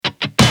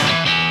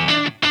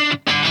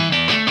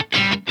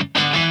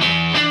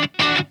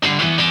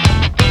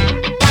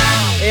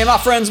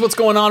off, friends? What's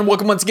going on?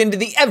 Welcome once again to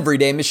the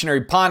Everyday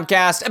Missionary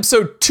Podcast,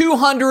 episode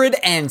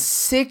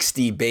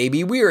 260,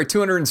 baby. We are at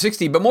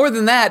 260, but more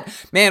than that,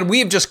 man, we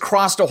have just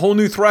crossed a whole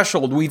new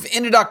threshold. We've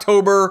ended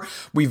October,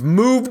 we've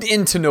moved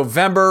into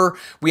November,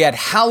 we had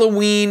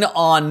Halloween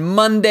on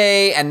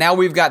Monday, and now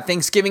we've got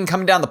Thanksgiving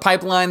coming down the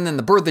pipeline, then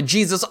the birth of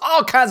Jesus,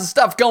 all kinds of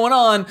stuff going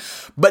on.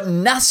 But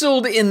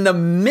nestled in the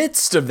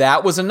midst of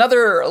that was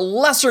another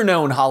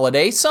lesser-known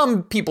holiday.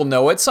 Some people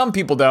know it, some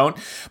people don't,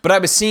 but I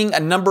was seeing a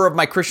number of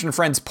my Christian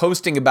friends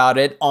posting about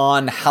it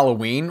on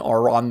Halloween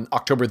or on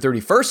October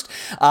 31st.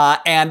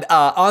 And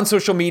on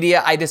social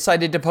media, I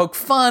decided to poke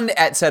fun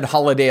at said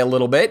holiday a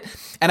little bit.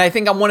 And I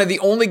think I'm one of the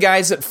only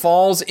guys that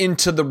falls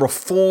into the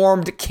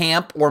Reformed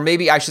camp, or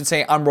maybe I should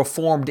say I'm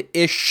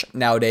Reformed-ish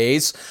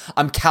nowadays.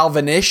 I'm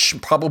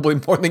Calvin-ish,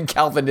 probably more than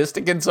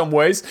Calvinistic in some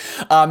ways.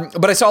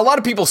 But I saw a lot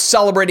of people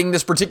celebrating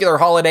this particular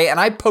holiday, and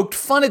I poked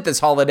fun at this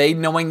holiday,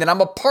 knowing that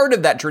I'm a part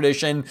of that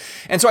tradition.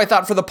 And so I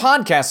thought for the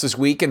podcast this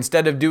week,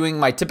 instead of doing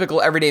my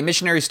typical everyday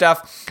missionary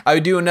stuff, I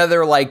would do another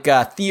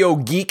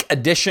TheoGeek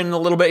edition a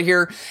little bit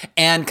here,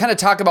 and kind of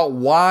talk about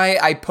why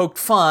I poked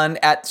fun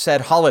at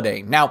said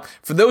holiday. Now,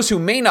 for those who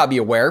may not be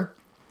aware,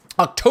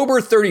 October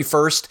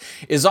 31st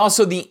is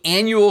also the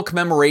annual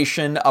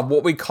commemoration of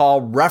what we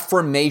call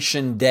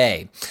Reformation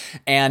Day.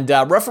 And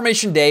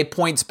Reformation Day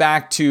points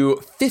back to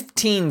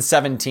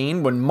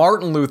 1517 when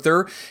Martin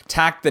Luther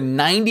tacked the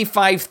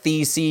 95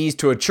 Theses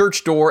to a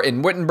church door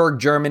in Wittenberg,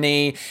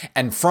 Germany.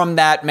 And from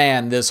that,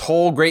 man, this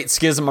whole great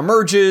schism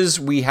emerges.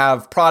 We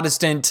have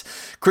Protestant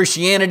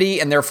Christianity,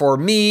 and therefore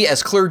me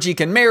as clergy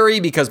can marry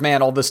because,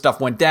 man, all this stuff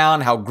went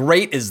down. How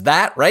great is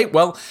that, right?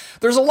 Well,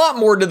 there's a lot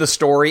more to the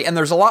story, and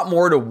there's a lot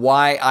more to why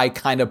I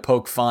kind of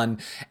poke fun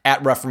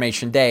at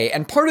Reformation Day.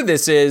 And part of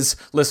this is,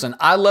 listen,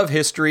 I love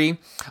history.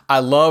 I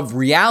love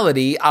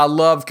reality. I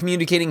love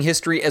communicating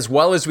history as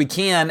well as we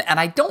can, and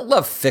I don't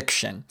love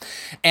fiction.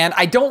 And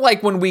I don't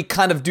like when we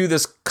kind of do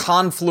this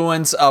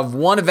confluence of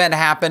one event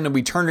happened and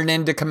we turn it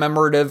into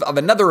commemorative of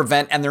another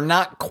event, and they're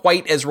not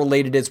quite as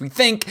related as we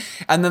think.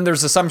 And then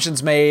there's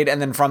assumptions made, and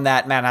then from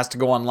that, man has to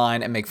go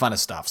online and make fun of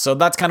stuff. So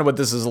that's kind of what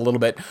this is a little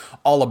bit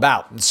all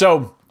about.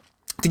 So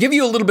to give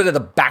you a little bit of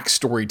the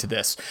backstory to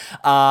this,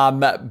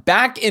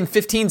 back in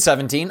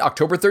 1517,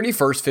 October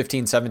 31st,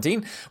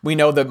 1517, we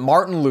know that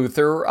Martin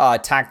Luther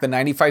tacked the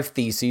 95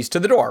 Theses to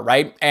the door,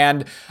 right?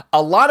 And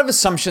a lot of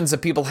assumptions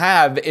that people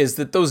have is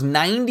that those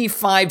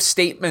 95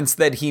 statements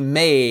that he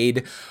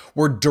made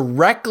were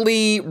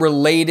directly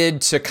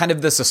related to kind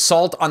of this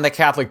assault on the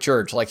Catholic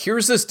Church. Like,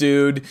 here's this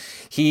dude,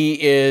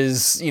 he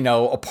is,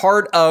 a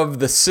part of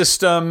the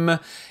system,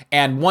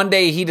 and one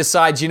day he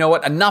decides, you know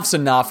what, enough's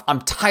enough. I'm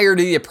tired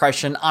of the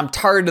oppression. I'm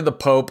tired of the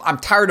Pope. I'm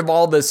tired of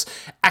all this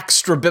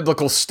extra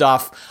biblical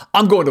stuff.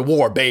 I'm going to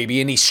war,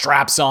 baby. And he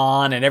straps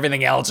on and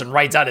everything else and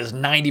writes out his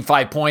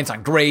 95 points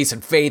on grace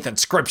and faith and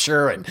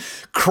scripture and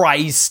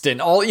Christ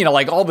and all,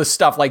 all this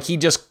stuff. Like, he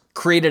just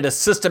created a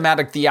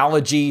systematic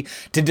theology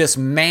to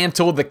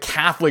dismantle the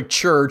Catholic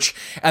Church,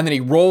 and then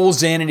he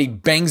rolls in and he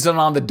bangs it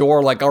on the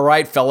door like, all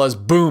right, fellas,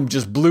 boom,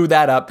 just blew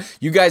that up.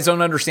 You guys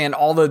don't understand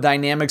all the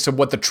dynamics of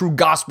what the true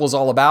gospel is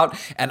all about,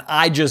 and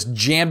I just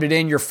jammed it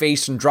in your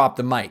face and dropped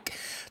the mic.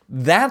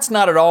 That's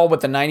not at all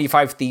what the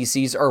 95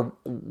 Theses are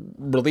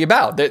really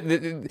about.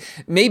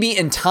 Maybe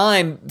in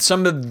time,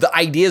 some of the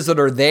ideas that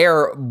are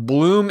there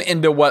bloom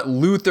into what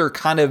Luther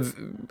kind of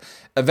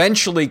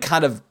eventually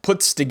kind of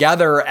puts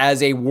together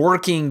as a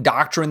working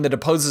doctrine that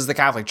opposes the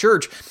Catholic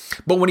Church.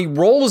 But when he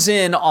rolls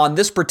in on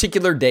this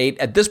particular date,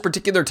 at this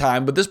particular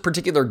time, with this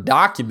particular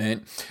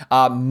document,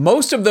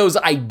 most of those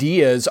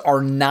ideas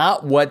are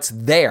not what's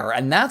there.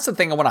 And that's the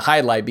thing I want to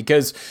highlight,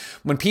 because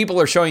when people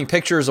are showing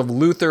pictures of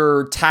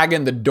Luther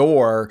tagging the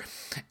door,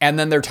 and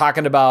then they're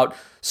talking about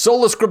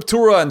sola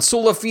scriptura and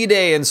sola fide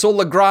and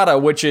sola grata,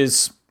 which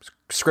is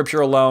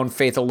scripture alone,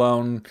 faith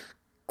alone,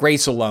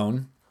 grace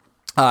alone.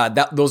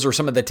 Those are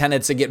some of the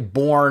tenets that get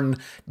born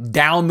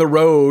down the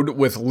road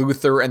with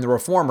Luther and the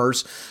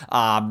Reformers.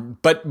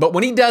 But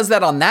when he does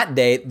that on that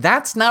day,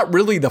 that's not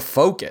really the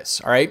focus,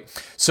 all right?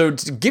 So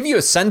to give you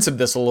a sense of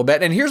this a little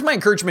bit, and here's my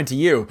encouragement to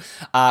you,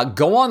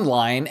 go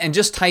online and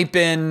just type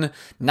in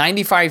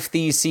 95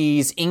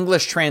 Theses,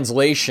 English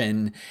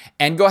translation,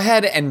 and go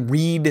ahead and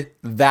read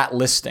that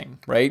listing,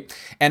 right?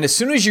 And as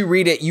soon as you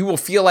read it, you will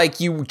feel like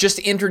you just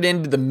entered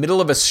into the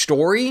middle of a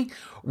story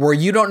where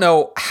you don't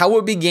know how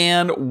it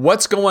began,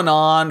 what's going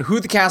on, who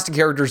the cast of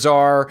characters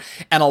are,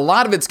 and a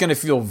lot of it's going to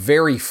feel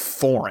very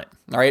foreign,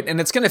 all right? And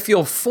it's going to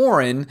feel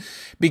foreign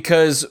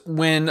because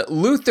when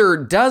Luther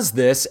does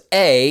this,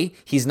 A,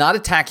 he's not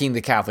attacking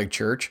the Catholic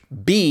Church,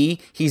 B,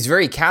 he's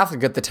very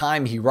Catholic at the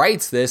time he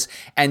writes this,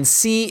 and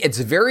C, it's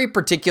very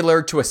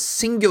particular to a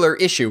singular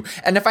issue.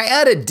 And if I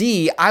add a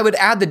D, I would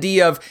add the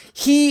D of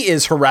he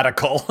is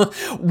heretical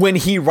when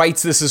he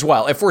writes this as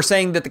well. If we're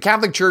saying that the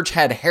Catholic Church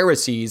had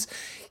heresies,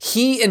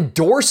 he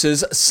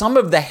endorses some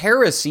of the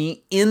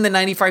heresy in the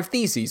 95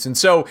 Theses. And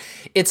so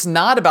it's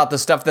not about the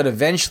stuff that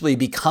eventually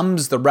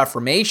becomes the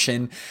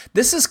Reformation.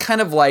 This is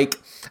kind of like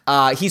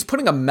he's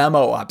putting a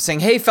memo up saying,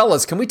 hey,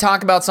 fellas, can we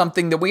talk about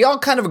something that we all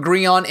kind of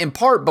agree on in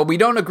part, but we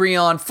don't agree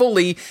on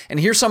fully?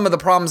 And here's some of the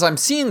problems I'm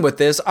seeing with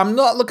this. I'm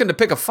not looking to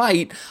pick a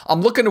fight.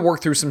 I'm looking to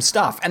work through some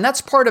stuff. And that's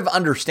part of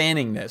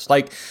understanding this.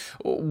 Like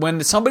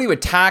when somebody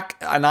would tack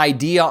an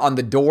idea on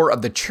the door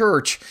of the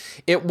church,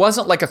 it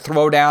wasn't like a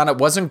throwdown. It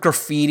wasn't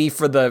graffiti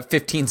for the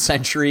 15th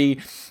century.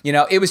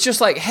 It was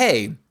just like,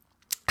 hey,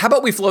 how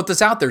about we float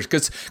this out there?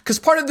 Because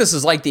part of this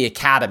is like the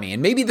academy.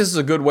 And maybe this is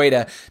a good way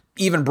to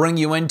even bring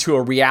you into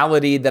a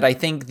reality that I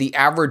think the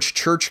average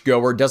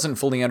churchgoer doesn't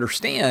fully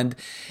understand.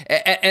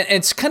 And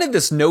it's kind of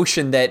this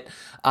notion that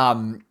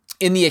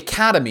in the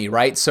academy,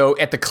 right? So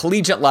at the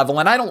collegiate level,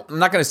 and I'm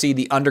not going to say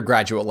the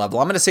undergraduate level,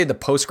 I'm going to say the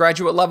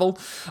postgraduate level,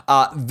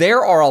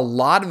 there are a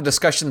lot of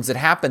discussions that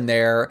happen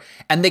there,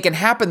 and they can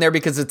happen there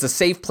because it's a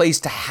safe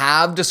place to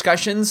have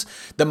discussions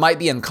that might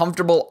be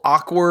uncomfortable,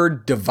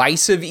 awkward,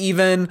 divisive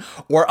even,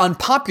 or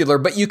unpopular,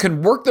 but you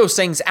can work those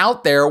things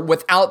out there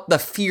without the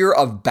fear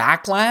of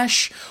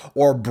backlash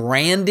or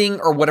branding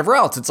or whatever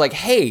else. It's like,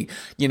 hey,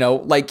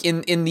 like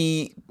in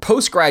the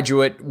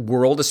postgraduate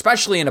world,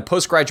 especially in a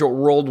postgraduate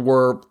world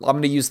where I'm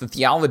going to use the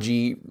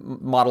theology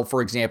model,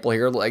 for example,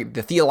 here, like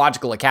the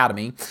theological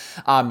academy.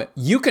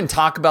 You can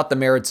talk about the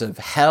merits of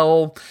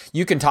hell.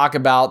 You can talk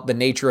about the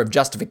nature of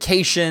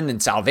justification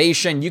and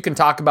salvation. You can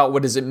talk about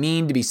what does it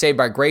mean to be saved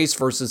by grace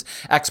versus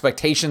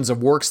expectations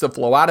of works that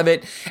flow out of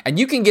it. And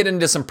you can get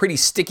into some pretty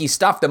sticky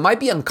stuff that might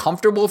be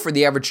uncomfortable for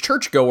the average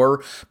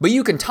churchgoer, but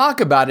you can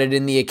talk about it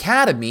in the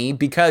academy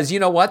because you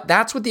know what?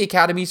 That's what the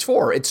academy's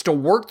for. It's to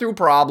work through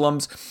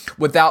problems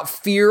without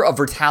fear of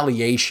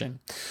retaliation.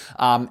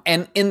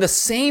 And in the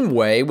same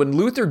way, when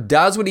Luther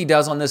does what he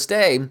does on this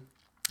day,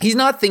 he's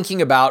not thinking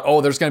about,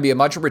 oh, there's going to be a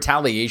bunch of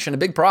retaliation, a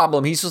big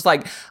problem. He's just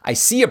like, I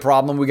see a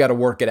problem. We got to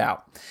work it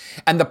out.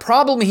 And the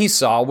problem he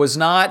saw was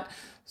not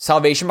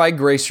salvation by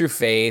grace through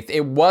faith.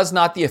 It was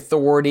not the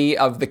authority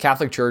of the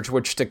Catholic Church,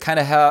 which to kind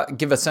of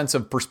give a sense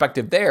of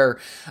perspective there,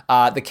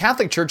 the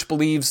Catholic Church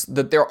believes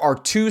that there are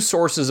two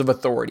sources of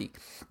authority.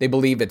 They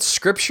believe it's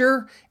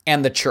Scripture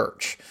and the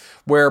Church.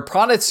 Where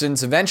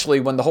Protestants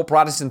eventually, when the whole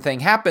Protestant thing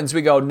happens,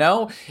 we go,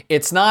 no,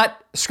 it's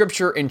not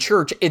Scripture and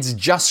church, it's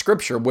just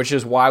Scripture, which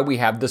is why we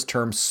have this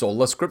term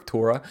sola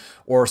scriptura,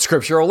 or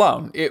Scripture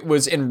alone. It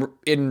was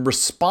in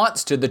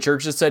response to the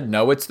church that said,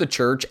 no, it's the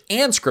church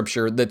and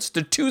Scripture that's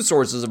the two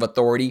sources of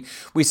authority.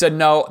 We said,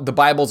 no, the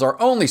Bible's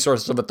our only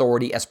source of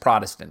authority as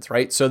Protestants,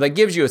 right? So that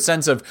gives you a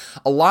sense of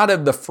a lot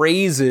of the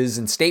phrases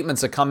and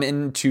statements that come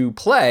into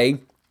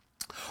play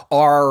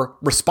are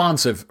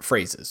responsive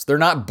phrases. They're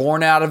not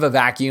born out of a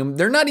vacuum.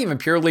 They're not even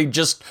purely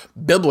just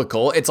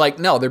biblical. It's like,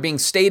 no, they're being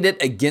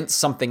stated against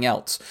something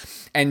else.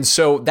 And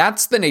so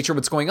that's the nature of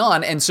what's going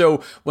on. And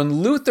so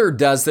when Luther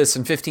does this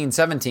in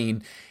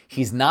 1517,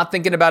 he's not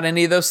thinking about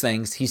any of those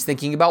things. He's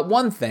thinking about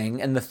one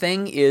thing, and the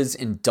thing is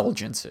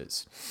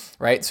indulgences,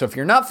 right? So if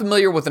you're not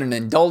familiar with an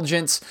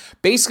indulgence,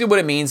 basically what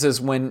it means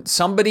is when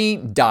somebody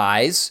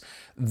dies,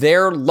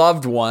 their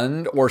loved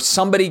one or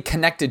somebody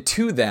connected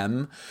to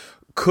them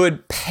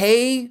could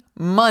pay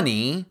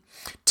money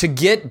to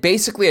get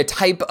basically a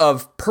type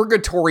of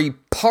purgatory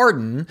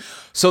pardon,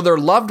 so their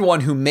loved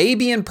one who may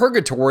be in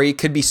purgatory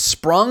could be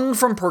sprung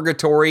from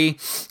purgatory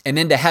and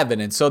into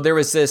heaven. And so there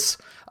was this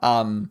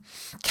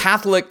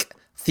Catholic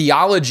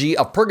theology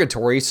of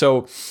purgatory.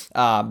 So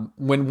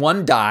when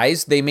one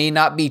dies, they may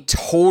not be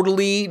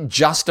totally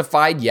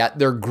justified yet.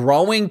 They're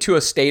growing to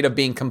a state of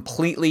being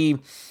completely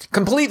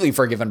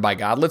forgiven by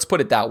God. Let's put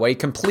it that way.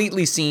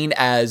 Completely seen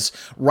as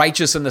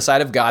righteous in the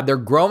sight of God. They're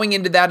growing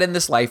into that in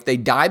this life. They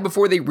die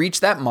before they reach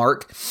that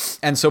mark.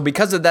 And so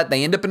because of that,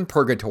 they end up in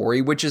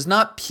purgatory, which is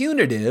not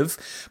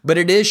punitive, but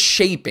it is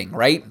shaping,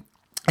 right?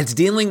 It's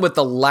dealing with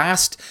the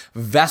last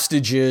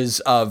vestiges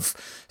of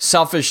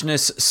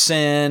selfishness,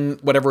 sin,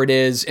 whatever it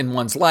is in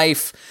one's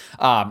life.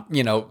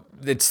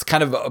 It's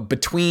kind of a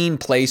between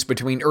place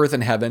between earth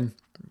and heaven.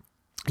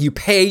 You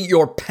pay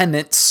your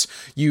penance.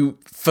 You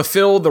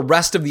fulfill the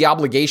rest of the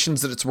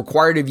obligations that it's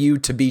required of you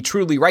to be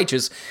truly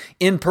righteous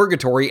in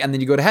purgatory, and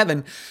then you go to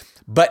heaven.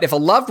 But if a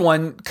loved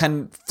one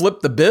can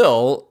flip the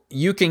bill,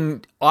 you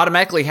can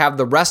automatically have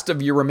the rest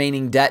of your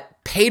remaining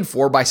debt paid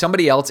for by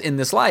somebody else in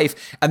this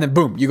life, and then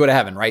boom, you go to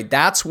heaven, right?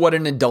 That's what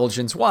an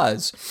indulgence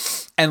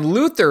was. And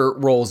Luther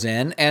rolls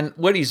in, and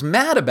what he's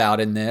mad about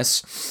in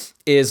this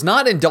is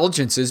not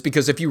indulgences,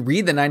 because if you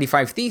read the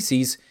 95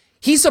 Theses,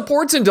 he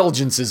supports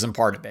indulgences in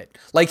part of it.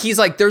 Like, he's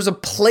like, there's a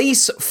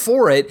place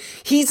for it.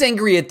 He's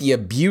angry at the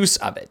abuse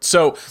of it.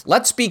 So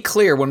let's be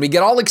clear, when we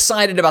get all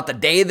excited about the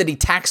day that he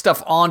tacks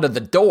stuff onto the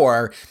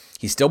door,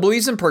 he still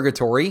believes in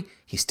purgatory.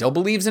 He still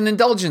believes in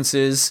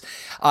indulgences.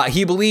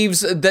 He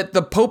believes that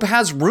the Pope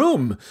has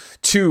room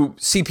to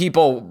see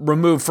people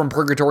removed from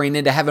purgatory and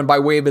into heaven by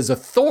way of his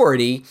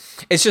authority.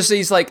 It's just that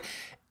he's like,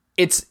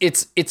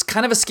 it's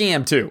kind of a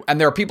scam too. And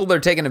there are people that are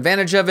taking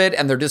advantage of it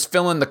and they're just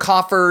filling the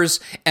coffers.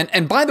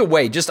 And by the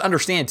way, just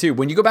understand too,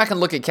 when you go back and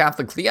look at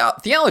Catholic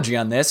theology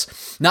on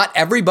this, not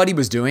everybody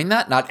was doing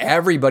that. Not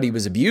everybody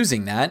was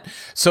abusing that.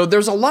 So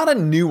there's a lot of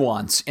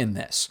nuance in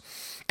this.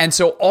 And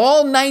so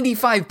all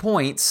 95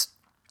 points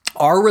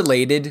are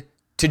related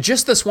to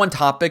just this one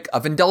topic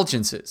of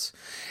indulgences.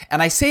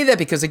 And I say that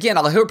because, again,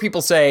 I'll hear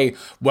people say,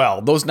 well,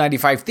 those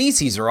 95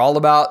 theses are all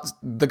about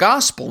the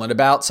gospel and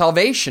about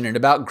salvation and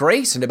about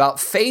grace and about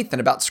faith and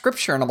about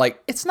scripture. And I'm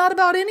like, it's not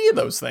about any of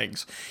those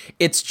things.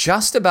 It's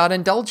just about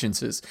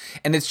indulgences.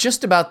 And it's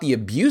just about the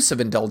abuse of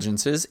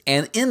indulgences.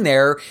 And in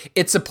there,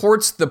 it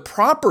supports the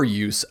proper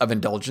use of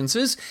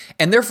indulgences.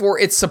 And therefore,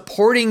 it's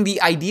supporting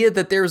the idea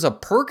that there's a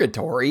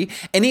purgatory.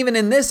 And even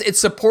in this, it's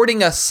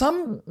supporting a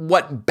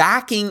somewhat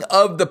backing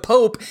of the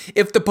Pope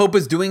if the Pope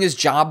is doing his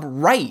job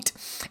right.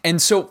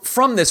 And so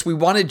from this, we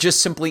want to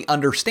just simply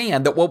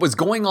understand that what was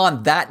going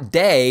on that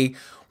day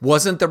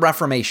wasn't the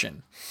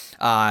Reformation.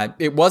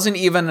 It wasn't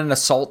even an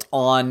assault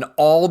on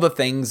all the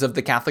things of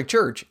the Catholic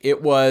Church.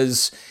 It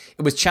was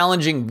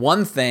challenging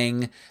one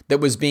thing that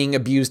was being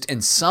abused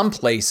in some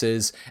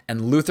places,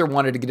 and Luther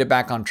wanted to get it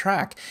back on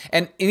track.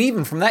 And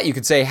even from that, you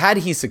could say, had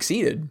he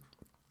succeeded,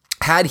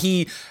 had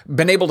he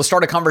been able to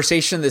start a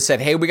conversation that said,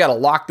 hey, we got to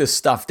lock this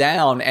stuff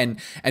down and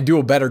do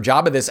a better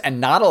job of this and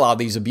not allow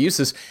these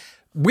abuses,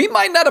 we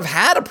might not have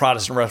had a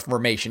Protestant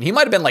Reformation. He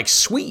might have been like,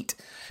 sweet.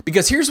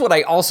 Because here's what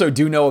I also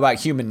do know about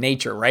human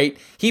nature, right?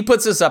 He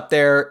puts this up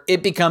there.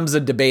 It becomes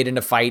a debate and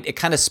a fight. It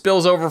kind of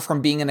spills over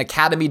from being an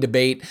academy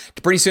debate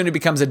to pretty soon it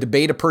becomes a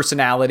debate of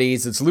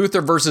personalities. It's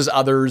Luther versus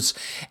others.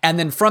 And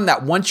then from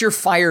that, once you're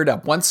fired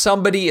up, once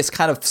somebody has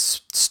kind of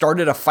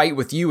started a fight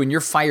with you and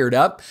you're fired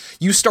up,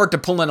 you start to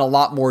pull in a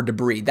lot more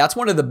debris. That's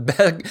one of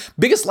the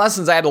biggest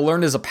lessons I had to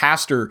learn as a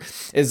pastor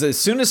is as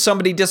soon as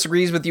somebody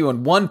disagrees with you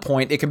on one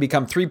point, it can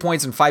become 3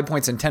 points and 5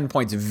 points and 10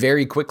 points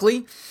very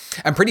quickly.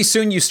 And pretty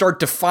soon you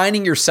start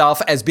defining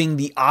yourself as being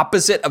the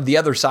opposite of the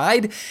other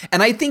side.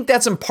 And I think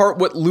that's in part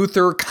what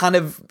Luther kind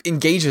of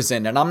engages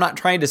in. And I'm not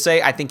trying to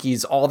say I think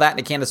he's all that in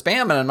a can of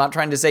Spam. And I'm not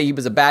trying to say he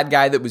was a bad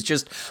guy that was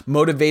just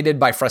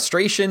motivated by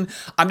frustration.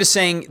 I'm just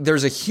saying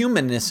there's a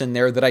humanness in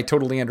there that I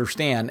totally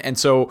understand. And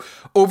so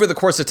over the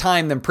course of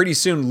time, then pretty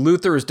soon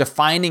Luther is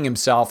defining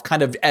himself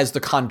kind of as the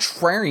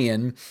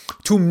contrarian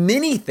to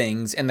many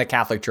things in the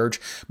Catholic Church.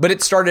 But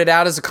it started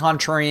out as a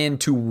contrarian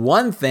to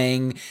one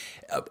thing,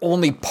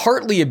 only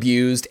partly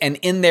abused, and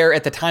in there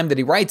at the time that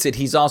he writes it,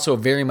 he's also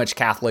very much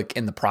Catholic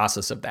in the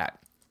process of that.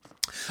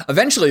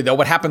 Eventually, though,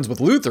 what happens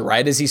with Luther,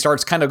 right, is he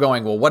starts kind of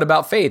going, well, what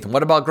about faith? And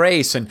what about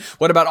grace? And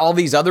what about all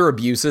these other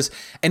abuses?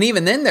 And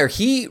even then there,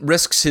 he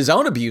risks his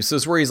own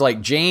abuses where he's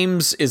like,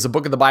 James is a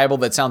book of the Bible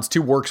that sounds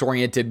too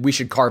works-oriented. We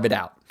should carve it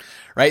out.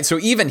 Right. So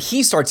even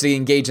he starts to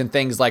engage in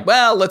things like,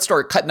 well, let's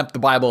start cutting up the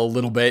Bible a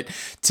little bit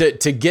to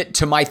get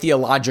to my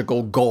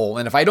theological goal.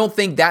 And if I don't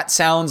think that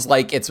sounds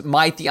like it's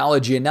my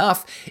theology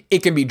enough,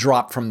 it can be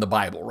dropped from the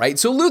Bible. Right.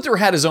 So Luther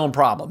had his own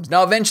problems.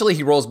 Now, eventually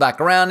he rolls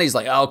back around. And he's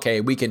like, okay,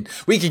 we can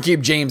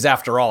keep James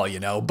after all,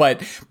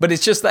 but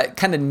it's just that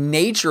kind of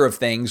nature of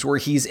things where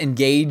he's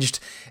engaged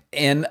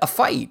in a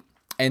fight.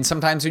 And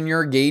sometimes when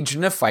you're engaged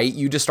in a fight,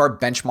 you just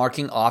start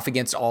benchmarking off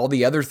against all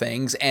the other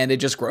things, and it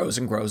just grows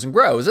and grows and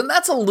grows. And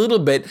that's a little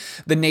bit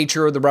the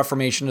nature of the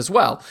Reformation as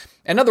well.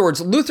 In other words,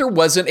 Luther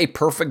wasn't a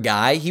perfect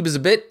guy. He was a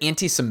bit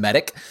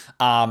anti-Semitic.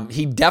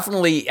 He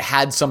definitely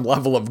had some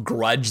level of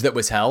grudge that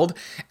was held.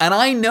 And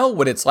I know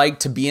what it's like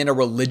to be in a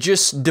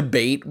religious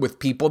debate with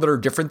people that are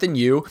different than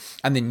you.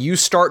 And then you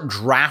start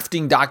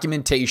drafting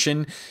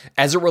documentation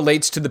as it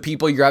relates to the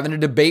people you're having a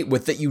debate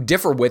with that you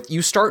differ with.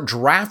 You start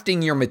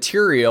drafting your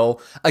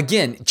material,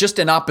 again, just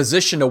in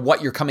opposition to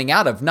what you're coming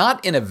out of,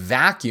 not in a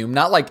vacuum,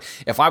 not like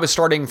if I was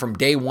starting from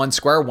day one,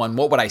 square one,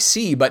 what would I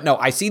see? But no,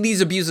 I see these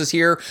abuses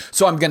here,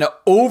 so I'm going to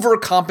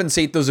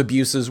overcompensate those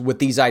abuses with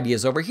these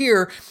ideas over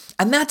here.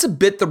 And that's a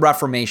bit the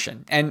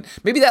Reformation. And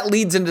maybe that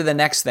leads into the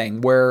next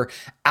thing where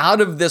out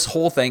of this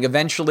whole thing,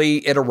 eventually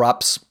it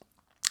erupts.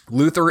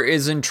 Luther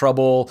is in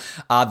trouble.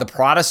 The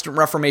Protestant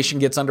Reformation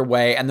gets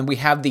underway. And then we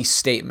have these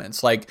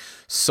statements like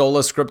sola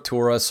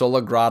scriptura,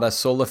 sola grata,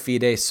 sola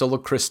fide, sola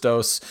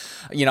Christos,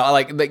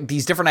 like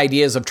these different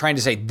ideas of trying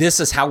to say this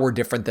is how we're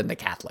different than the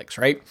Catholics,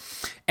 right?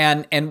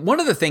 And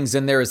one of the things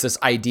in there is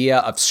this idea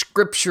of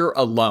scripture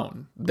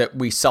alone that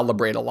we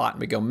celebrate a lot.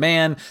 And we go,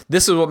 man,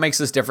 this is what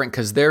makes us different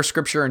because they're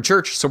scripture in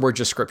church, so we're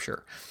just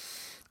scripture.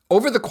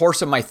 Over the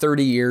course of my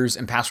 30 years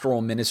in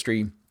pastoral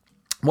ministry,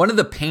 one of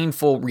the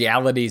painful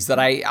realities that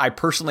I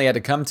personally had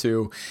to come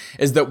to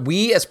is that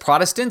we as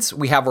Protestants,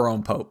 we have our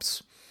own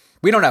popes.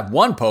 We don't have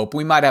one pope.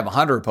 We might have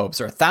 100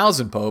 popes or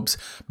 1,000 popes,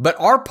 but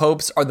our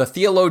popes are the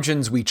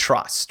theologians we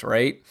trust,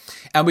 right?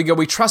 And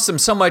we trust them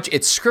so much,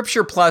 it's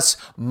scripture plus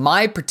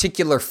my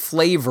particular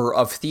flavor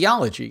of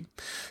theology.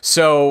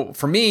 So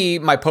for me,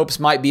 my popes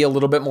might be a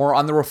little bit more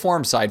on the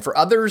Reform side. For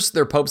others,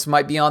 their popes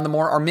might be on the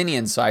more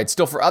Arminian side.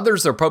 Still for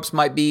others, their popes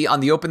might be on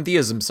the open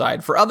theism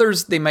side. For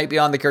others, they might be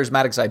on the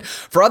charismatic side.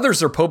 For others,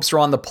 their popes are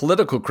on the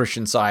political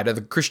Christian side or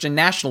the Christian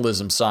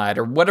nationalism side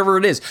or whatever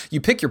it is.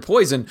 You pick your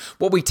poison.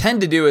 What we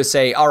tend to do is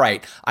say, all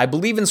right, I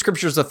believe in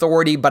scripture's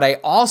authority, but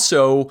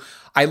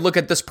I look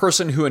at this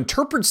person who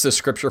interprets the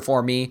scripture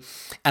for me,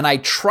 and I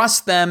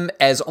trust them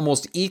as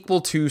almost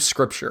equal to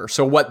scripture.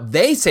 So what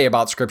they say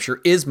about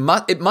scripture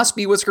it must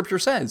be what scripture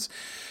says.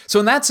 So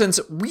in that sense,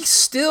 we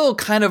still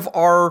kind of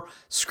are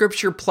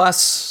scripture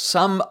plus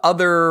some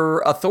other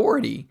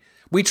authority.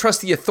 We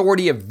trust the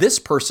authority of this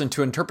person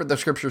to interpret the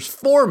scriptures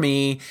for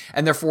me,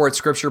 and therefore it's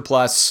scripture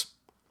plus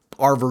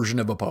our version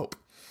of a pope.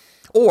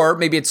 Or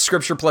maybe it's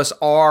scripture plus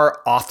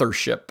our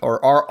authorship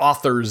or our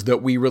authors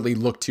that we really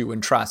look to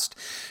and trust.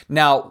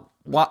 Now,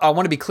 what I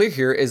want to be clear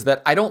here is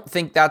that I don't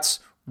think that's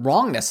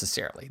wrong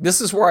necessarily.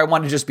 This is where I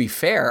want to just be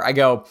fair. I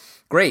go,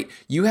 great,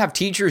 you have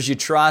teachers you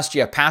trust,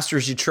 you have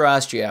pastors you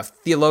trust, you have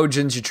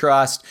theologians you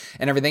trust,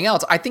 and everything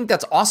else. I think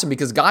that's awesome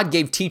because God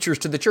gave teachers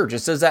to the church. It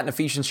says that in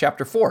Ephesians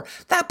chapter 4.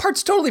 That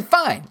part's totally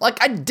fine. Like,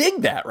 I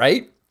dig that,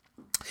 right?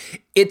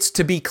 It's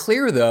to be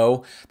clear,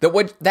 though, that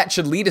what that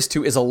should lead us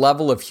to is a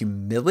level of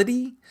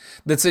humility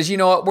that says, you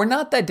know what, we're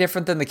not that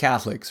different than the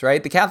Catholics,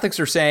 right? The Catholics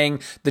are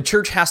saying the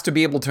church has to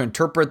be able to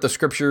interpret the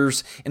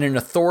scriptures in an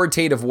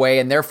authoritative way,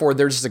 and therefore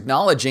they're just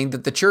acknowledging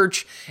that the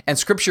church and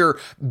scripture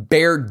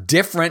bear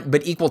different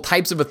but equal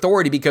types of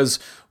authority because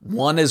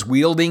one is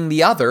wielding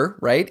the other,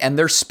 right? And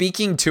they're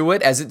speaking to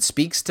it as it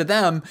speaks to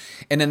them.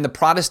 And in the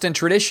Protestant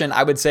tradition,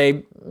 I would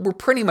say we're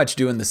pretty much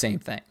doing the same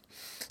thing.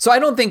 So I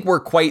don't think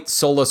we're quite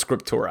sola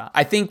scriptura.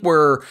 I think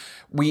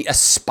we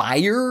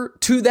aspire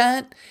to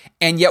that,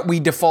 and yet we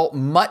default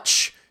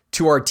much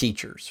to our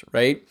teachers,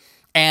 right?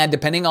 And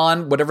depending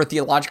on whatever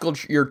theological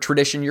your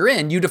tradition you're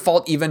in, you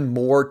default even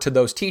more to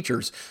those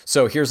teachers.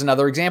 So here's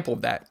another example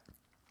of that.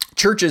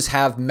 Churches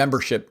have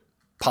membership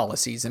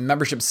policies and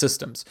membership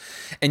systems.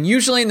 And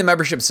usually in the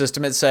membership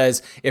system, it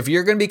says, if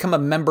you're going to become a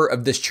member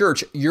of this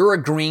church, you're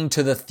agreeing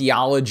to the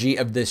theology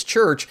of this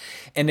church.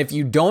 And if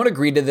you don't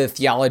agree to the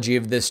theology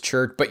of this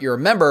church, but you're a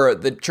member,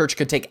 the church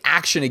could take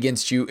action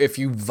against you if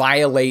you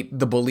violate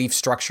the belief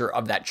structure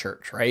of that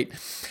church, right?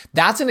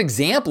 That's an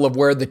example of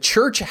where the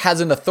church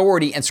has an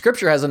authority and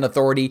scripture has an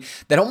authority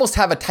that almost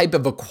have a type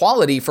of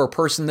equality for a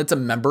person that's a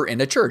member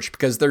in a church,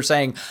 because they're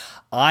saying,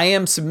 I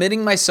am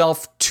submitting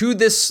myself to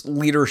this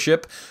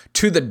leadership,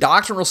 to the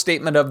doctrinal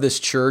statement of this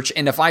church.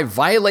 And if I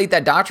violate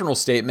that doctrinal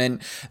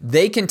statement,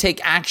 they can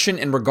take action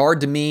in regard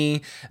to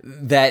me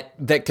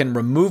that can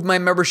remove my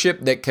membership,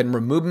 that can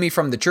remove me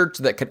from the church,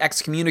 that could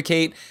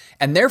excommunicate.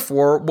 And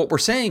therefore, what we're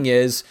saying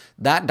is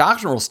that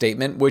doctrinal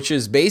statement, which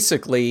is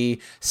basically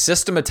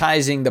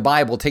systematizing the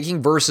Bible,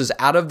 taking verses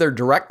out of their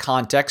direct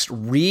context,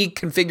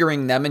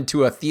 reconfiguring them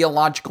into a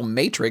theological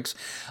matrix,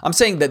 I'm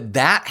saying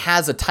that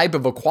has a type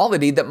of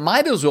equality that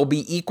might as well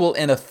be equal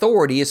in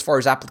authority as far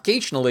as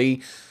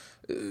applicationally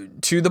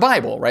to the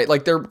Bible, right?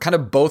 Like they're kind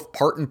of both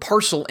part and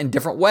parcel in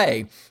different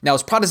way. Now,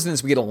 as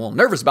Protestants, we get a little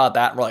nervous about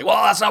that. We're like,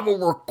 well, that's not what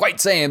we're quite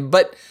saying,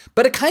 but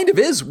it kind of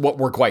is what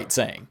we're quite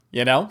saying,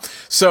 you know?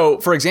 So,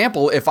 for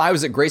example, if I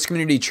was at Grace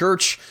Community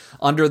Church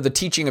under the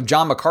teaching of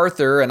John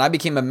MacArthur and I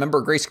became a member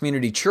of Grace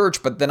Community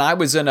Church, but then I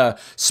was in a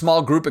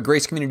small group at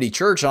Grace Community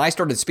Church and I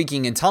started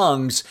speaking in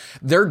tongues,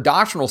 their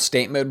doctrinal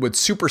statement would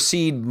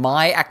supersede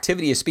my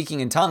activity of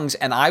speaking in tongues,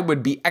 and I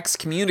would be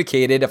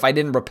excommunicated if I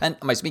didn't repent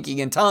of my speaking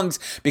in tongues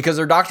because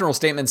their doctrinal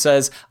statement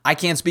says I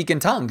can't speak in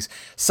tongues.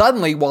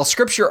 Suddenly, while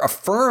Scripture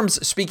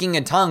affirms speaking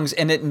in tongues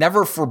and it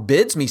never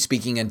forbids me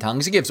speaking in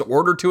tongues, it gives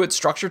order to it,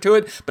 structure to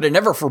it, but it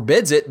never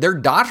forbids it, their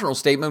doctrinal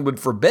statement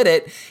would forbid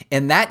it.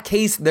 In that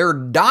case, their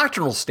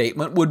doctrinal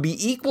statement would be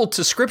equal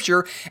to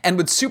Scripture and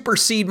would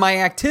supersede my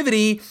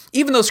activity,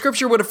 even though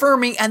Scripture would affirm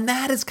me. And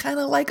that is kind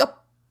of like a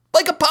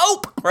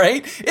pope,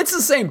 right? It's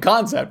the same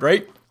concept,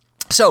 right?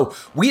 So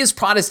we as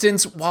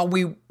Protestants, while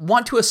we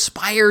want to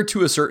aspire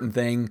to a certain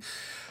thing,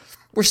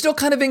 we're still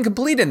kind of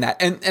incomplete in that.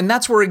 And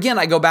that's where, again,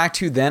 I go back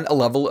to then a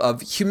level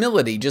of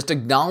humility, just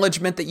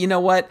acknowledgement that, you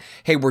know what,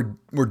 hey,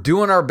 we're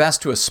doing our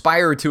best to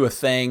aspire to a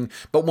thing,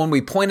 but when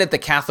we point at the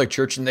Catholic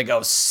Church and they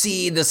go,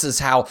 see, this is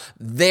how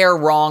they're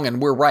wrong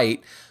and we're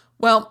right,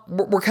 well,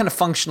 we're kind of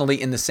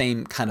functionally in the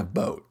same kind of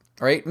boat,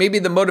 right? Maybe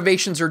the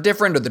motivations are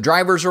different or the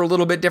drivers are a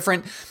little bit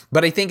different,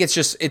 but I think it's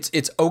just,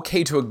 it's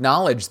okay to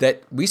acknowledge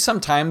that we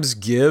sometimes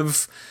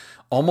give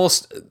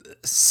almost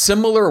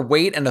similar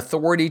weight and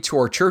authority to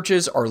our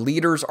churches, our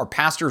leaders, our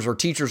pastors, our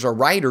teachers, our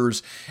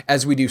writers,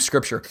 as we do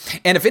Scripture.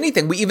 And if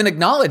anything, we even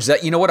acknowledge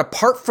that, you know what,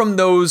 apart from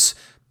those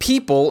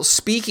people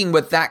speaking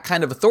with that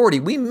kind of authority,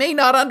 we may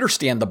not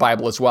understand the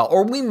Bible as well,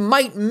 or we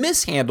might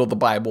mishandle the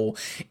Bible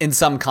in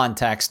some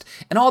context.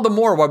 And all the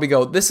more why we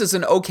go, this is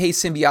an okay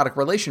symbiotic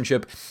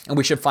relationship, and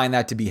we should find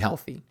that to be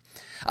healthy.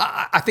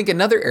 I think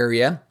another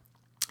area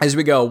as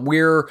we go,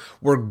 we're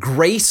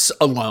grace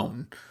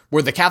alone,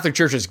 where the Catholic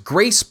Church is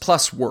grace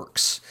plus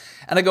works.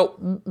 And I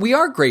go, we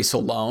are grace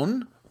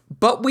alone,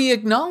 but we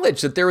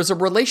acknowledge that there is a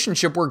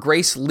relationship where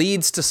grace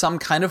leads to some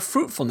kind of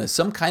fruitfulness,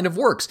 some kind of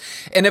works.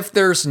 And if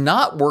there's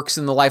not works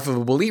in the life of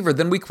a believer,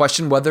 then we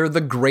question whether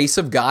the grace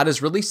of God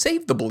has really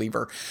saved the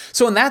believer.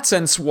 So in that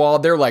sense, while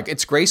they're like,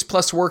 it's grace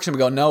plus works, and we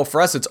go, no, for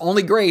us, it's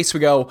only grace, we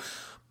go,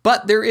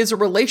 but there is a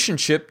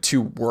relationship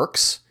to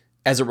works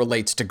as it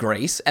relates to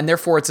grace, and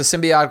therefore it's a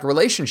symbiotic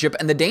relationship.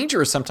 And the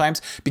danger is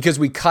sometimes because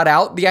we cut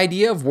out the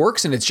idea of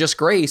works and it's just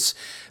grace,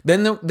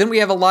 then we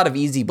have a lot of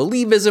easy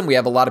believism. We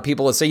have a lot of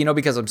people that say,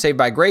 because I'm saved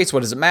by grace,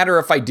 what does it matter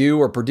if I do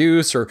or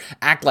produce or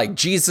act like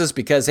Jesus?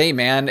 Because, hey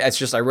man, it's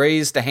just I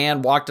raised a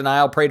hand, walked an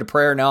aisle, prayed a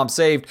prayer, now I'm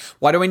saved.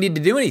 Why do I need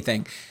to do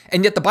anything?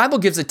 And yet the Bible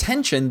gives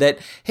attention that,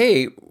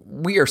 hey,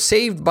 we are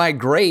saved by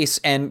grace,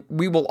 and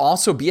we will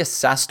also be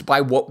assessed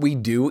by what we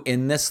do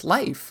in this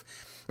life.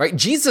 Right?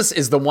 Jesus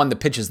is the one that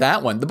pitches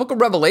that one. The book of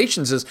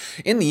Revelation says,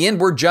 in the end,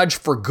 we're judged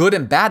for good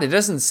and bad. It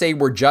doesn't say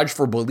we're judged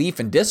for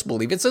belief and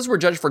disbelief. It says we're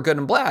judged for good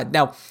and bad.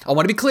 Now, I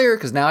want to be clear,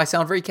 because now I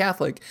sound very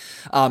Catholic.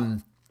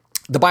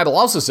 The Bible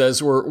also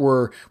says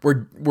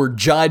we're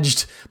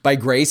judged by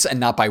grace and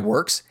not by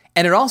works.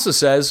 And it also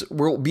says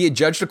we'll be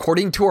judged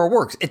according to our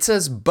works. It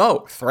says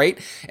both, right?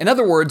 In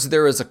other words,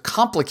 there is a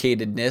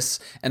complicatedness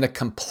and a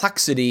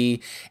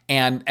complexity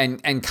and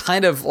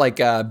kind of like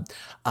a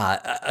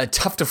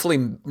tough to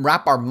fully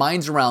wrap our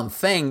minds around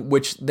thing,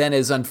 which then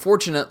is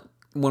unfortunate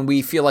when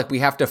we feel like we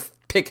have to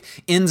pick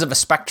ends of a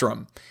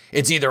spectrum.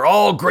 It's either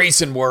all grace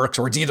and works,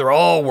 or it's either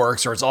all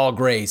works, or it's all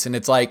grace. And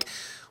it's like,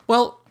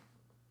 well,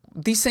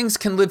 these things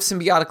can live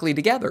symbiotically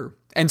together.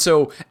 And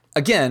so,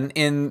 again,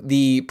 in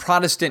the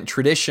Protestant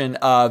tradition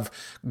of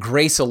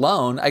grace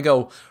alone, I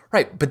go,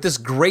 right, but this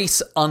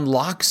grace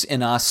unlocks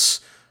in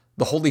us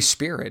the Holy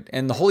Spirit,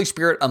 and the Holy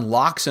Spirit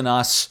unlocks in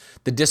us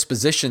the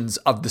dispositions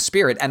of the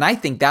Spirit. And I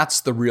think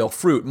that's the real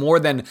fruit. More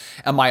than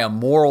am I a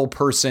moral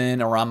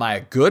person or am I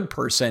a good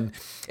person?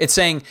 It's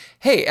saying,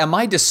 hey, am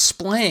I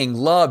displaying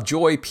love,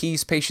 joy,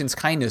 peace, patience,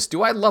 kindness?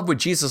 Do I love what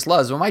Jesus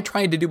loves? Am I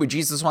trying to do what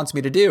Jesus wants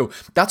me to do?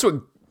 That's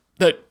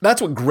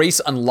what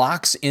grace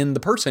unlocks in the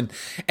person.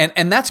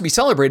 And that's to be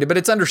celebrated, but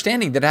it's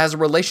understanding that it has a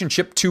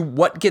relationship to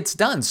what gets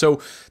done.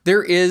 So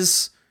there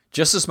is,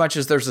 just as much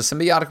as there's a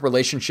symbiotic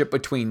relationship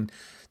between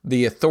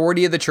the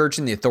authority of the church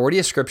and the authority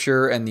of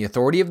Scripture and the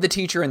authority of the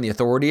teacher and the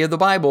authority of the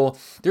Bible,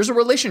 there's a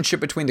relationship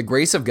between the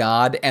grace of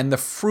God and the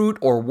fruit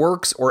or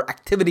works or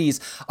activities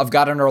of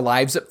God in our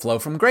lives that flow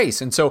from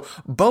grace. And so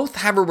both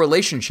have a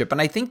relationship.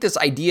 And I think this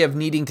idea of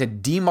needing to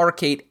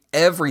demarcate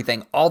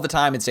everything all the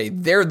time and say,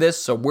 they're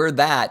this, so we're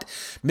that,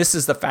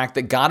 misses the fact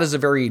that God is a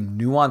very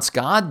nuanced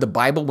God. The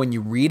Bible, when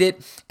you read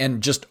it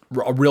in just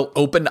a real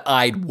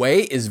open-eyed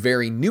way, is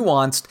very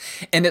nuanced,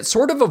 and it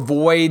sort of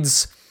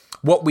avoids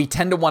what we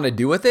tend to want to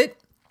do with it,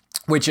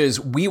 which is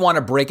we want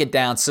to break it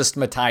down,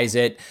 systematize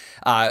it,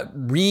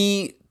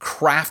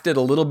 recraft it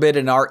a little bit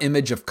in our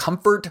image of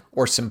comfort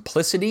or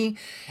simplicity.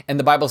 And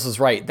the Bible says,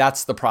 right,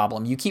 that's the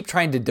problem. You keep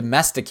trying to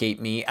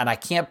domesticate me, and I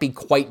can't be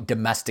quite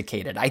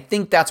domesticated. I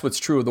think that's what's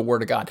true of the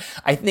Word of God.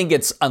 I think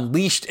it's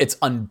unleashed, it's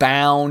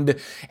unbound.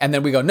 And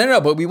then we go,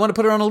 no, but we want to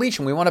put it on a leash,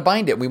 and we want to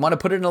bind it. We want to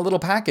put it in a little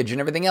package and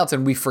everything else.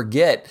 And we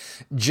forget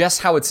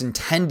just how it's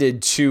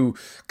intended to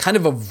kind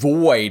of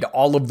avoid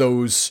all of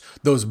those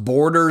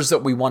borders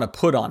that we want to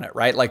put on it,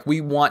 right? Like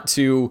we want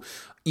to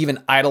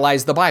even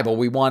idolize the Bible.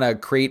 We want to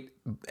create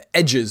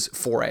edges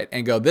for it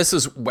and go, this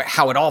is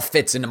how it all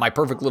fits into my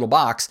perfect little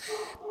box.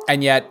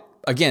 And yet,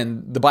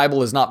 again, the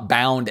Bible is not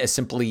bound as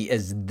simply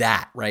as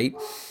that, right?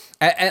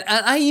 And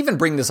I even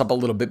bring this up a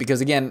little bit because,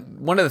 again,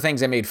 one of the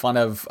things I made fun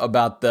of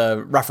about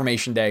the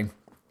Reformation Day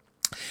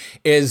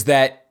is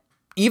that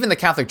even the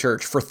Catholic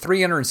Church for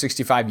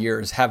 365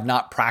 years have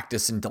not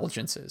practiced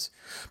indulgences.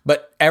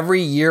 But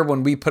every year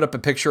when we put up a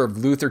picture of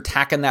Luther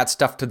tacking that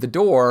stuff to the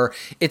door,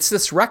 it's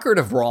this record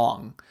of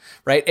wrong,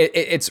 right?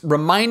 It's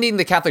reminding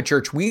the Catholic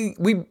Church, we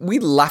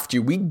left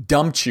you, we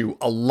dumped you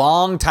a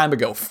long time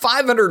ago.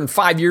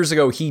 505 years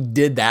ago, he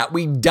did that.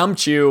 We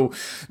dumped you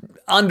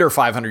under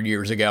 500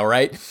 years ago,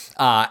 right?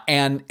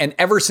 And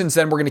ever since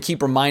then, we're going to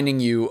keep reminding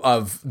you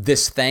of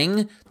this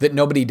thing that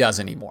nobody does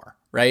anymore,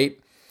 right?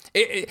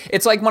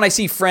 It's like when I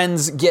see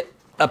friends get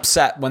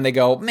upset when they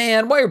go,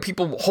 man, why are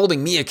people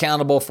holding me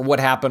accountable for what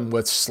happened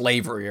with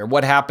slavery or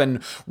what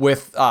happened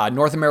with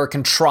North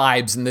American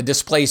tribes and the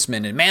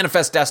displacement and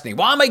manifest destiny?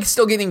 Why am I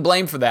still getting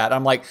blamed for that?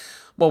 I'm like,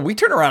 well, we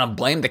turn around and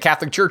blame the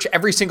Catholic Church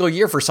every single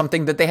year for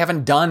something that they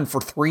haven't done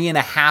for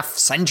 3.5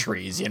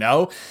 centuries, you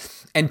know?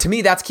 And to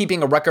me, that's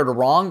keeping a record of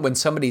wrong when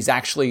somebody's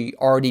actually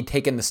already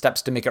taken the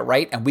steps to make it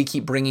right. And we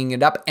keep bringing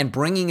it up and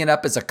bringing it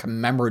up as a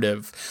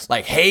commemorative.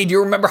 Like, hey, do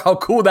you remember how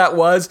cool that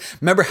was?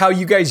 Remember how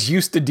you guys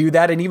used to do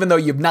that? And even though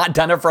you've not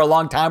done it for a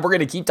long time, we're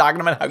going to keep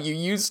talking about how you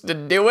used to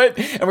do it.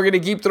 And we're going to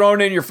keep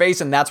throwing it in your face.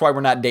 And that's why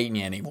we're not dating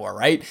you anymore,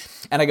 right?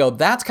 And I go,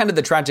 that's kind of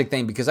the tragic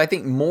thing, because I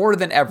think more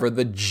than ever,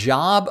 the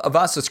job of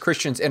us as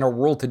Christians in our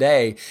world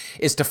today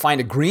is to find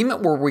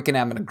agreement where we can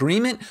have an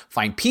agreement,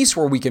 find peace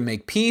where we can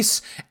make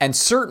peace. And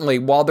certainly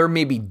while there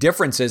may be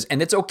differences,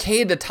 and it's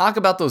okay to talk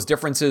about those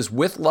differences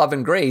with love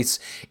and grace,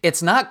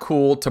 it's not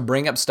cool to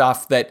bring up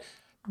stuff that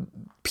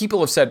people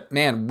have said,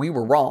 man, we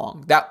were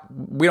wrong. That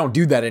we don't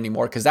do that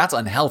anymore because that's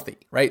unhealthy,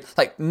 right?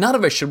 Like none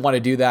of us should want to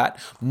do that,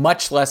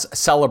 much less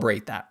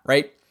celebrate that,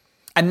 right?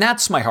 And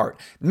that's my heart.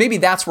 Maybe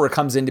that's where it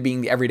comes into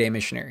being the everyday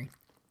missionary.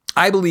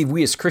 I believe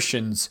we as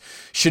Christians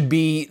should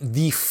be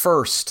the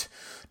first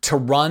to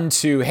run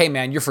to, hey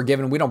man, you're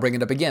forgiven. We don't bring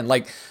it up again.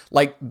 Like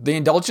the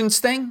indulgence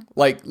thing,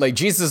 like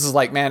Jesus is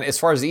like, man, as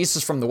far as the East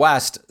is from the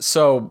West,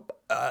 so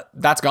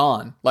that's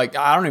gone. Like,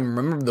 I don't even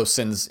remember those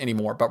sins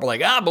anymore, but we're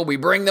like, but we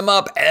bring them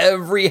up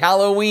every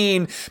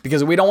Halloween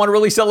because we don't want to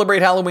really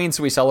celebrate Halloween.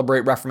 So we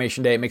celebrate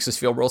Reformation Day. It makes us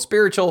feel real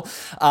spiritual.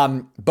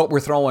 But we're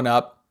throwing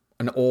up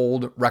an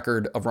old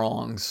record of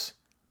wrongs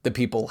that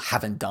people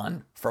haven't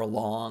done for a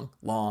long,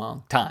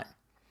 long time.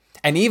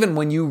 And even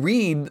when you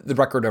read the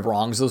record of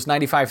wrongs, those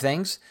 95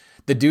 things,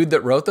 the dude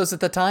that wrote those at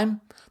the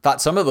time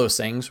thought some of those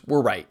things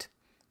were right.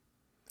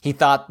 He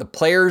thought the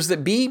players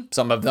that be,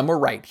 some of them were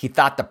right. He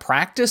thought the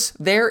practice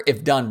there,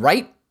 if done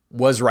right,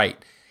 was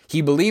right.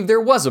 He believed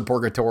there was a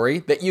purgatory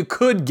that you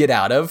could get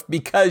out of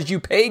because you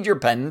paid your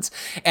penance,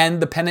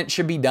 and the penance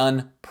should be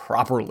done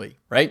properly,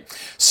 right?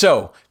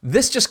 So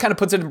this just kind of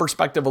puts it in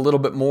perspective a little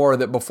bit more,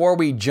 that before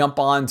we jump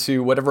on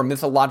to whatever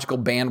mythological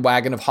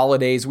bandwagon of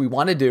holidays we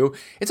want to do,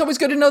 it's always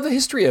good to know the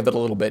history of it a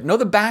little bit, know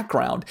the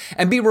background,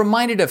 and be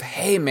reminded of,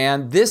 hey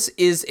man, this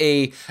is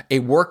a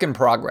work in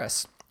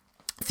progress.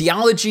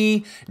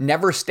 Theology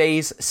never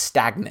stays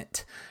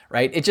stagnant,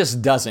 right? It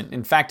just doesn't.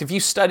 In fact, if you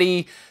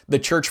study the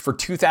church for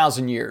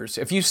 2,000 years,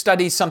 if you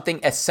study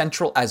something as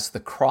central as the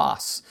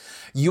cross,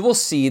 you will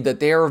see that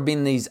there have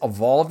been these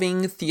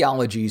evolving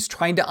theologies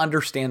trying to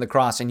understand the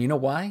cross. And you know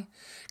why?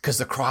 Because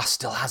the cross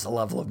still has a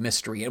level of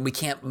mystery and we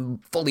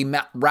can't fully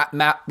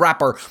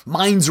wrap our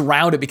minds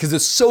around it because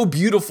it's so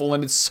beautiful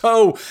and it's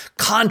so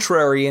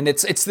contrary. And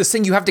it's this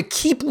thing you have to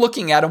keep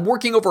looking at and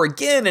working over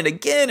again and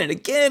again and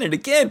again and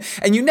again.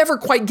 And you never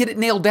quite get it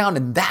nailed down.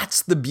 And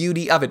that's the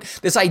beauty of it.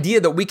 This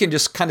idea that we can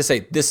just kind of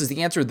say, this is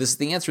the answer, this is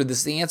the answer, this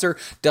is the answer,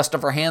 dust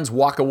off our hands,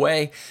 walk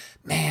away.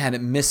 Man,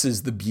 it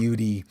misses the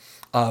beauty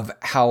of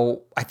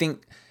how I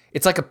think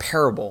it's like a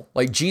parable.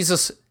 Like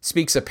Jesus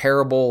speaks a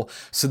parable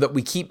so that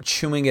we keep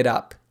chewing it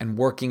up and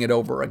working it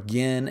over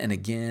again and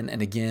again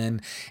and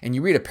again. And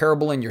you read a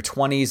parable in your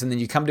 20s and then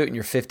you come to it in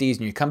your 50s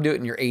and you come to it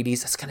in your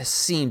 80s. That's going to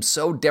seem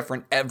so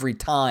different every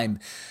time.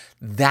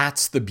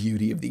 That's the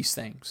beauty of these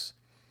things.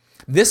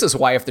 This is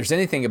why if there's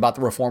anything about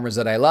the reformers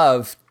that I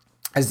love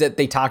is that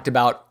they talked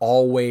about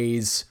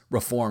always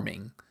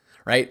reforming.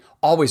 Right?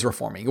 Always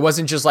reforming. It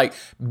wasn't just like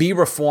be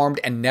reformed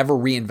and never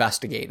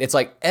reinvestigate. It's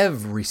like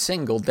every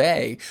single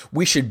day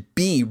we should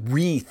be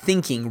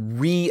rethinking,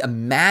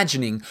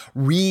 reimagining,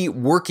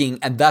 reworking,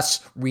 and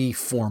thus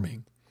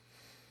reforming.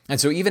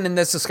 And so even in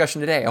this discussion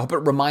today, I hope it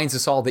reminds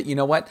us all that, you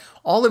know what?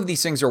 All of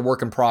these things are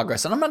work in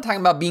progress. And I'm not talking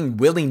about being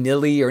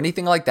willy-nilly or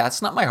anything like that.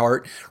 It's not my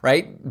heart,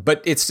 right?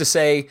 But it's to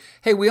say,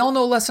 hey, we all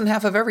know less than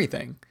half of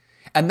everything.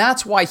 And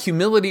that's why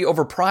humility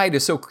over pride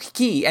is so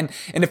key. And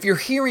if you're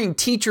hearing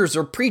teachers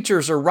or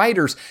preachers or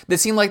writers that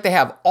seem like they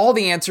have all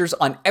the answers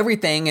on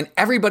everything and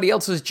everybody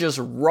else is just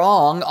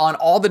wrong on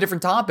all the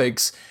different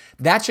topics,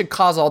 that should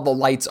cause all the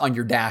lights on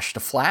your dash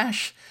to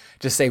flash.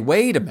 Just say,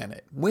 wait a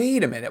minute.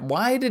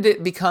 Why did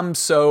it become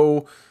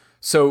so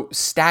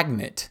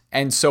stagnant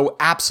and so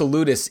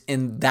absolutist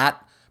in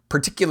that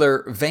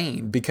particular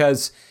vein?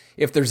 Because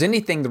if there's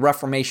anything the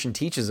Reformation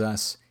teaches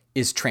us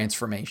is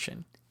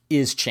transformation,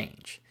 is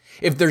change.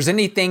 If there's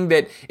anything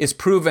that is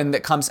proven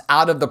that comes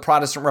out of the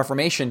Protestant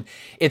Reformation,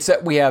 it's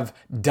that we have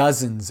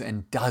dozens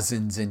and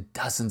dozens and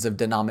dozens of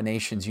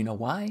denominations. You know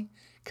why?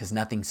 Because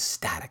nothing's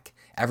static.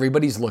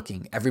 Everybody's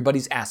looking,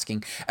 everybody's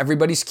asking,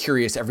 everybody's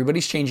curious,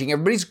 everybody's changing,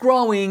 everybody's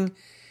growing.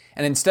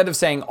 And instead of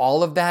saying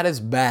all of that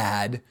is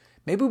bad,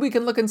 maybe we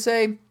can look and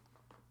say,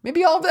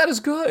 maybe all of that is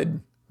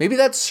good. Maybe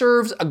that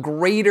serves a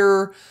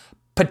greater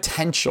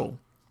potential.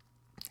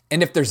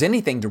 And if there's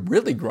anything to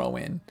really grow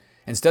in,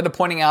 instead of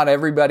pointing out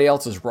everybody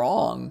else is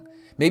wrong,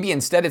 maybe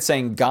instead it's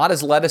saying God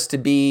has led us to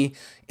be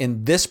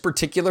in this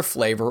particular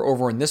flavor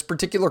over in this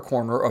particular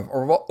corner of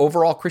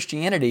overall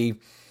Christianity.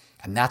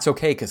 And that's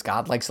okay because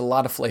God likes a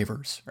lot of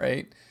flavors,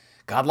 right?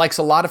 God likes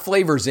a lot of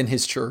flavors in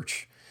his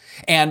church.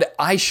 And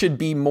I should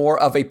be more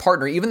of a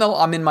partner, even though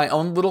I'm in my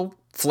own little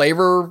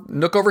flavor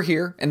nook over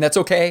here, and that's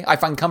okay. I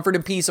find comfort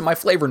and peace in my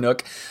flavor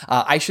nook.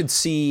 I should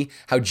see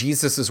how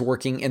Jesus is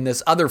working in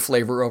this other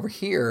flavor over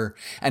here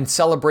and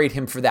celebrate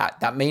him for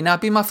that. That may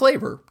not be my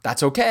flavor.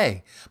 That's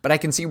okay. But I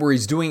can see where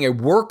he's doing a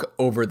work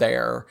over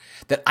there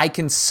that I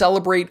can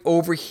celebrate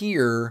over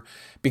here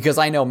because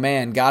I know,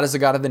 man, God is a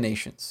God of the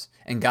nations.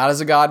 And God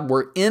is a God,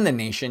 we're in the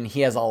nation.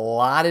 He has a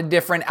lot of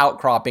different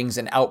outcroppings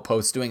and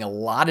outposts doing a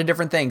lot of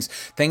different things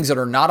that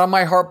are not on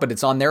my heart, but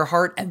it's on their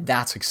heart. And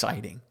that's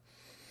exciting.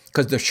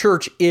 Because the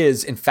church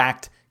is, in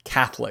fact,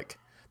 Catholic.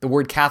 The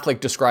word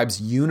Catholic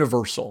describes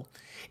universal.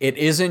 It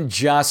isn't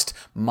just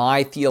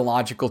my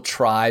theological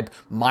tribe,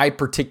 my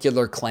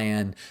particular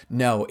clan.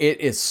 No, it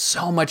is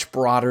so much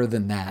broader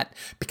than that,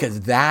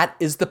 because that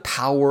is the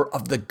power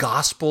of the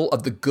gospel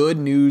of the good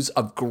news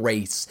of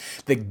grace.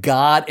 That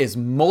God is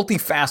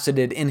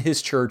multifaceted in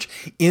his church,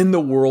 in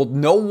the world.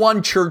 No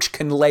one church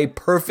can lay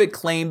perfect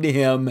claim to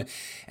him.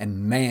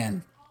 And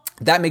man,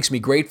 that makes me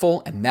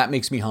grateful and that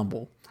makes me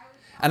humble.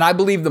 And I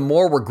believe the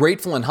more we're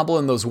grateful and humble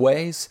in those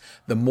ways,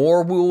 the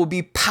more we will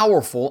be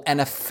powerful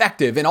and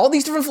effective in all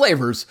these different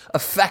flavors,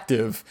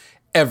 effective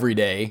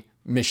everyday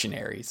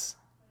missionaries.